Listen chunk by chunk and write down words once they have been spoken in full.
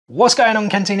What's going on,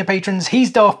 Cantina patrons?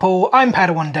 He's Darth Paul, I'm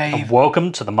Padawan Dave. And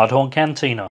welcome to the Mudhorn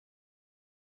Cantina.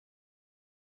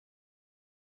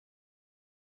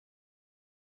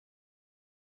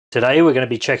 Today we're going to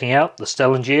be checking out the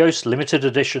Stellan Gios limited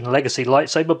edition Legacy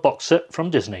Lightsaber box set from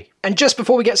Disney. And just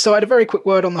before we get started, a very quick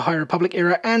word on the High Republic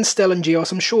era and Stellan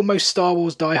Gios. I'm sure most Star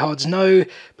Wars diehards know,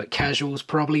 but casuals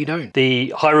probably don't. The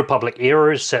High Republic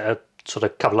era is set a sort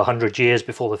of couple of hundred years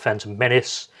before the Phantom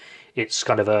Menace. It's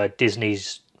kind of a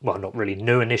Disney's, well, not really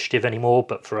new initiative anymore,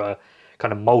 but for a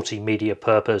kind of multimedia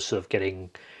purpose of getting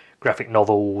graphic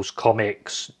novels,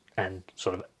 comics, and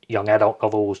sort of young adult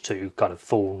novels to kind of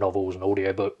full novels and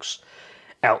audiobooks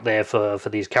out there for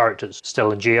these characters.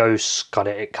 Stellan Gios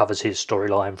it covers his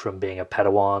storyline from being a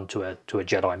Padawan to a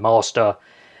Jedi Master,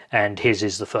 and his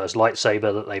is the first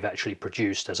lightsaber that they've actually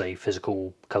produced as a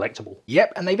physical collectible.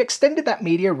 Yep, and they've extended that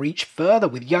media reach further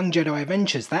with Young Jedi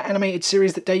Adventures. That animated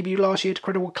series that debuted last year to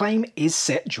critical acclaim is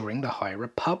set during the High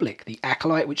Republic. The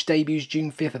Acolyte, which debuts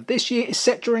June 5th of this year, is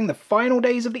set during the final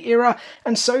days of the era,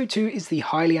 and so too is the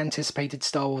highly anticipated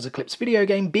Star Wars Eclipse video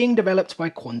game being developed by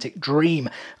Quantic Dream.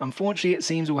 Unfortunately, it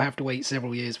seems we'll have to wait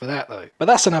several years for that though. But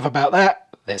that's enough about that.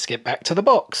 Let's get back to the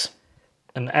box.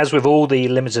 And as with all the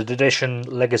limited edition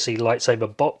Legacy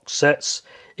Lightsaber box sets,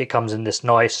 it comes in this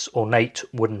nice ornate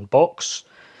wooden box.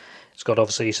 It's got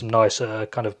obviously some nice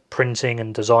kind of printing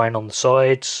and design on the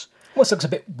sides. Almost looks a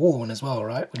bit worn as well,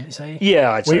 right? Wouldn't you say?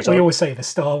 Yeah, I'd say so. We always say the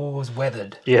Star Wars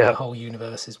weathered. Yeah. The whole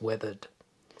universe is weathered.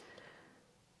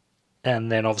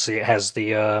 And then obviously it has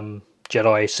the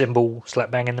Jedi symbol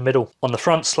slap bang in the middle. On the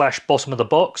front / bottom of the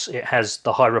box, it has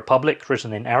the High Republic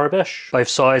written in Arabic. Both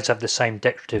sides have the same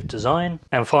decorative design.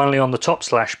 And finally on the top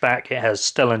 / back, it has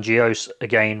Stellan Gios,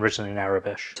 again written in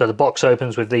Arabic. So the box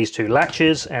opens with these two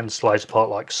latches and slides apart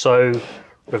like so,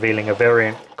 revealing a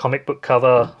variant comic book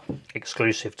cover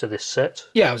exclusive to this set.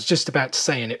 Yeah, I was just about to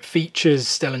say, and it features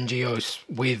Stellan Gios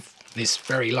with this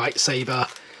very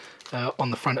lightsaber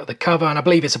on the front of the cover, and I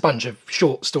believe it's a bunch of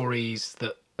short stories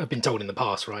that have been told in the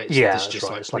past, right? Yeah, it's just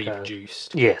right. like It's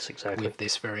reproduced. Yes, exactly. With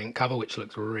this variant cover, which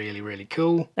looks really, really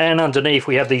cool. And underneath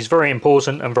we have these very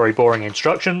important and very boring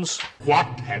instructions. What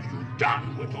have you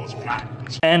done with those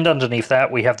plans? And underneath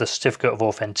that we have the certificate of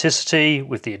authenticity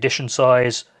with the edition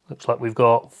size. Looks like we've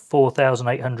got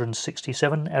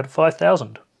 4,867 out of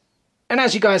 5,000. And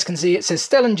as you guys can see, it says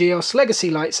Stellan Gios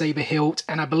Legacy Lightsaber hilt,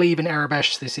 and I believe in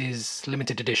Arabic this is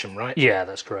limited edition, right? Yeah,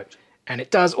 that's correct. And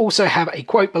it does also have a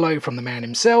quote below from the man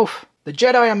himself. The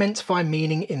Jedi are meant to find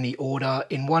meaning in the Order,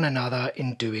 in one another,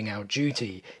 in doing our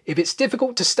duty. If it's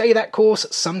difficult to stay that course,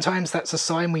 sometimes that's a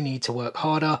sign we need to work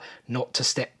harder, not to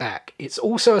step back. It's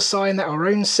also a sign that our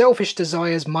own selfish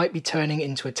desires might be turning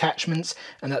into attachments,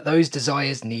 and that those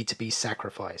desires need to be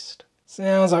sacrificed.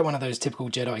 Sounds like one of those typical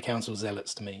Jedi Council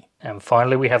zealots to me. And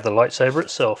finally we have the lightsaber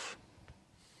itself.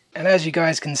 And as you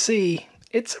guys can see,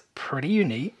 it's a pretty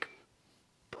unique,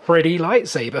 pretty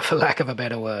lightsaber, for lack of a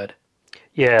better word.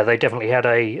 Yeah, they definitely had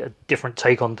a different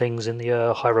take on things in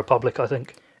the High Republic, I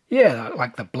think. Yeah,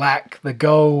 like the black, the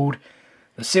gold,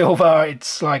 the silver.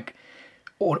 It's like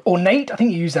ornate. I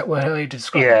think you used that word earlier to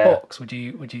describe the box. Would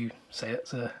you say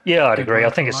it's a? Yeah, I'd agree.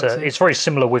 I think it's very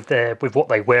similar with what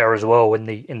they wear as well in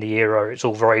the era. It's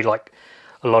all very like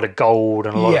a lot of gold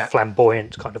and a lot of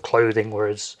flamboyant kind of clothing,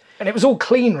 whereas and it was all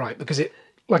clean, right? Because it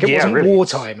wasn't really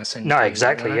wartime essentially. No,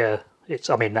 exactly. Right? Yeah.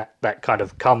 I mean, that kind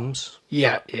of comes.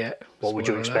 Yeah. What would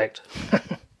you expect?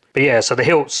 But yeah, so the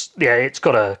hilt's, it's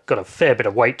got a fair bit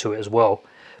of weight to it as well.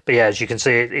 But yeah, as you can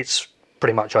see, it's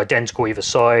pretty much identical either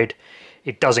side.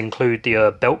 It does include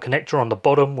the belt connector on the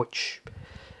bottom, which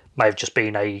may have just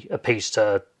been a piece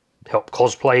to help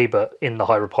cosplay, but in the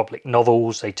High Republic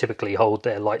novels, they typically hold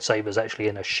their lightsabers actually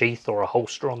in a sheath or a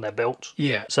holster on their belt.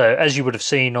 Yeah. So as you would have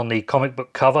seen on the comic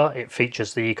book cover, it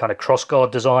features the kind of crossguard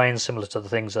design, similar to the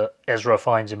things that Ezra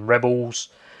finds in Rebels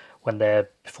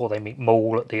before they meet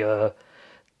Maul at the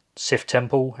Sith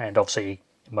Temple, and obviously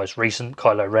most recent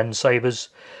Kylo Ren sabers.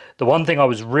 The one thing I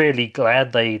was really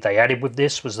glad they added with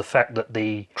this was the fact that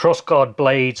the crossguard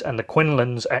blades and the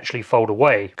quinlins actually fold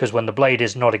away, because when the blade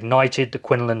is not ignited, the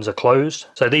quinlins are closed.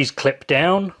 So these clip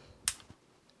down,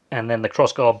 and then the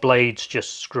crossguard blades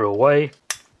just screw away,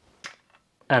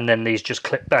 and then these just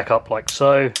clip back up like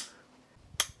so,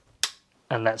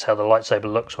 and that's how the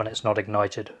lightsaber looks when it's not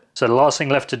ignited. So the last thing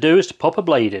left to do is to pop a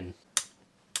blade in.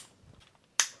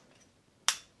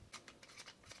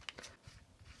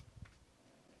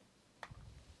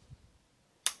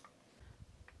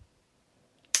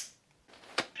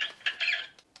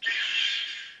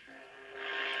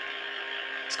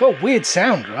 It's got a weird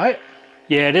sound, right?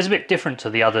 Yeah, it is a bit different to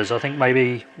the others. I think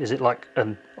maybe, is it like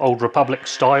an Old Republic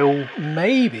style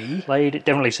Maybe. blade? It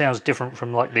definitely sounds different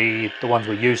from like the ones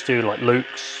we're used to, like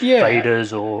Luke's, Yeah.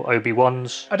 Vader's, or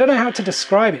Obi-Wan's. I don't know how to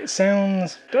describe it. It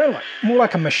sounds, I don't know, like, more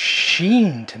like a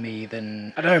machine to me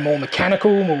than, I don't know, more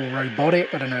mechanical, more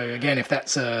robotic. I don't know, again, if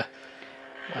that's a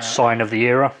Sign of the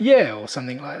era. yeah, or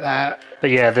something like that.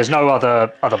 But yeah, there's no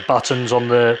other buttons on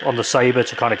the saber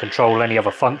to kind of control any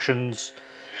other functions.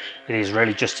 It is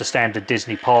really just a standard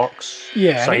Disney Parks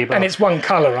Yeah, saber. and it's one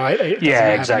colour, right? It doesn't Yeah,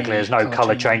 have exactly. any There's no colour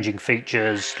colour changing. changing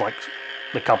features like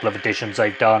the couple of editions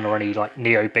they've done, or any like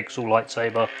NeoPixel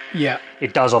lightsaber. Yeah,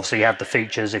 It does obviously have the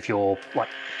features if you're like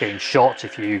being shot,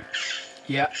 if you.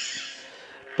 yeah.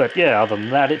 But yeah, other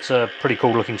than that, it's a pretty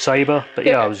cool looking saber. But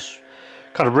yeah, I was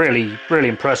kind of really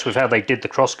impressed with how they did the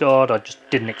crossguard. I just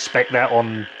didn't expect that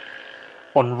on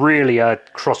really a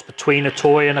cross between a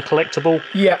toy and a collectible.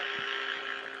 Yeah.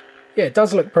 Yeah, it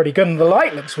does look pretty good, and the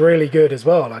light looks really good as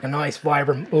well, like a nice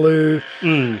vibrant blue.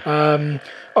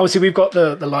 Obviously we've got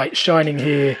the light shining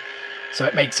here, so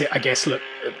it makes it, I guess, look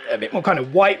a bit more kind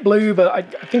of white blue, but I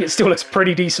think it still looks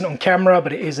pretty decent on camera.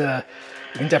 But it is I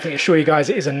can definitely assure you guys,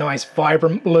 it is a nice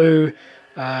vibrant blue.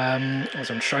 Also,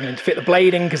 I'm struggling to fit the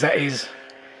blade in, because that is,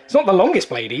 it's not the longest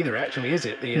blade either, actually, is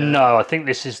it? No, I think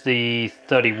this is the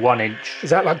 31-inch.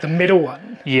 Is that like the middle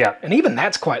one? Yeah. And even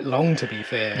that's quite long, to be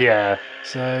fair. Yeah.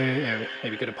 So,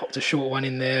 maybe could have popped a short one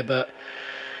in there, but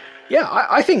yeah,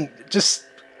 I think, just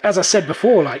as I said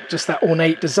before, like just that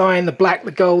ornate design, the black,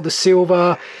 the gold, the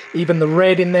silver, even the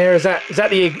red in there. Is that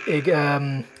the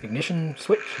ignition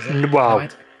switch? Is that Well,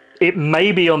 right? it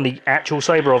may be on the actual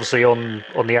saber. Obviously, on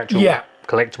the actual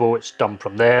collectible, it's done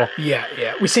from there.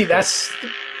 Yeah. We see that's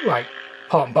like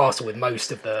part and parcel with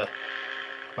most of the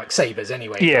like sabers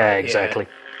anyway. Yeah, exactly.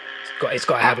 It's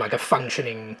got to have like a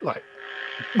functioning like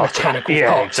mechanical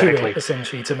part to it,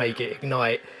 essentially, to make it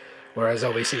ignite. Whereas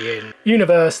obviously in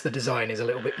Universe, the design is a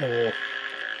little bit more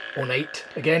ornate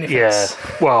again.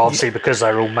 Well, obviously because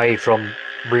they were all made from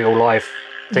real life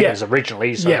things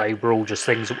originally, so they were all just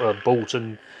things that were bought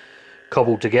and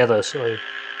cobbled together. So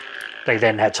they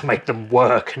then had to make them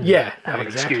work and have an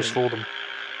excuse for them.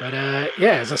 But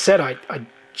as I said, I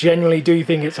genuinely do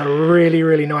think it's a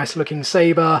really nice looking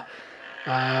saber.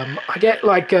 I get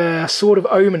like Sword of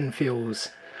Omen feels,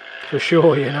 for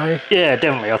sure, you know. Yeah,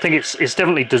 definitely. I think it's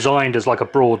definitely designed as like a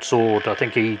broadsword. I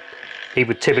think he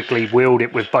would typically wield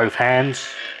it with both hands.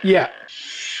 Yeah.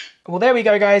 Well, there we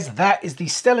go, guys. That is the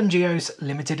Stellan Gios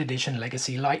limited edition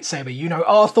Legacy lightsaber. You know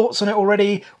our thoughts on it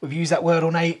already. We've used that word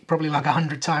ornate probably like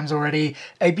 100 times already.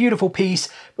 A beautiful piece,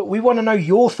 but we want to know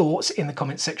your thoughts in the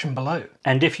comments section below.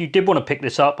 And if you did want to pick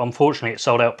this up, unfortunately it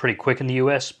sold out pretty quick in the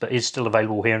US, but is still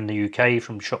available here in the UK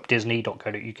from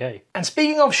shopdisney.co.uk. And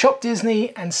speaking of Shop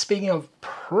Disney, and speaking of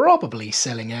probably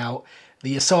selling out,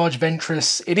 the Asajj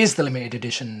Ventress, it is the limited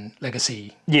edition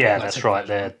Legacy. Yeah, that's right.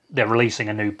 They're releasing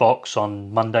a new box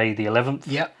on Monday the 11th.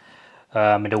 Yep.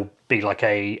 It'll be like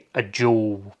a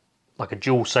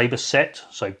dual saber set.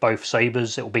 So both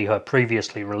sabers. It'll be her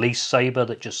previously released saber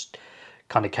that just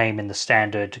kind of came in the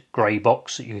standard grey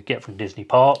box that you could get from Disney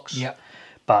Parks. Yep.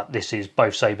 But this is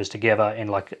both sabers together in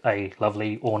like a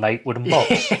lovely ornate wooden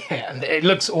box. Yeah, and it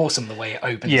looks awesome the way it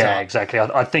opens up. Yeah, exactly.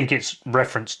 I think it's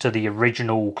reference to the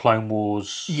original Clone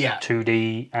Wars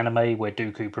 2D anime where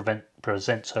Dooku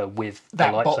presents her with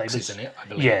that the lightsabers. box, isn't it? I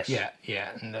believe. Yes. Yeah.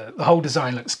 And the whole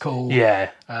design looks cool.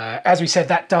 Yeah. As we said,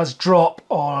 that does drop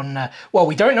on. Well,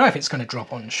 we don't know if it's going to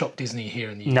drop on Shop Disney here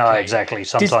in the UK. No, exactly.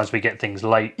 Sometimes we get things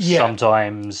late. Yeah.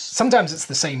 Sometimes it's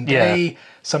the same day.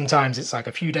 Sometimes it's like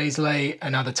a few days late,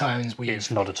 and other times it's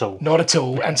not at all. Not at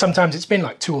all. And sometimes it's been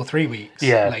like 2 or 3 weeks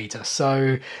later.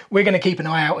 So we're going to keep an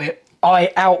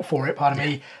eye out for it. Pardon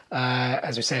me.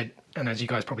 As we said, and as you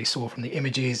guys probably saw from the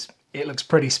images, it looks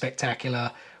pretty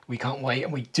spectacular. We can't wait,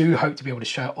 and we do hope to be able to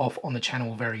show it off on the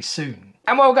channel very soon.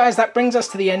 And well, guys, that brings us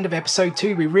to the end of episode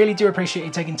 2. We really do appreciate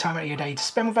you taking time out of your day to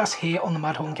spend with us here on the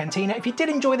Mudhorn Cantina. If you did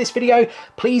enjoy this video,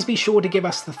 please be sure to give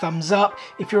us the thumbs up.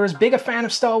 If you're as big a fan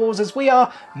of Star Wars as we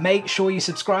are, make sure you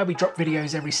subscribe. We drop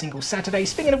videos every single Saturday.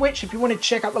 Speaking of which, if you wanted to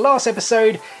check out the last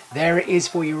episode, there it is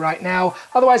for you right now.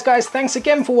 Otherwise, guys, thanks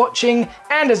again for watching,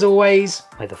 and as always,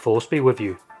 may the Force be with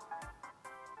you.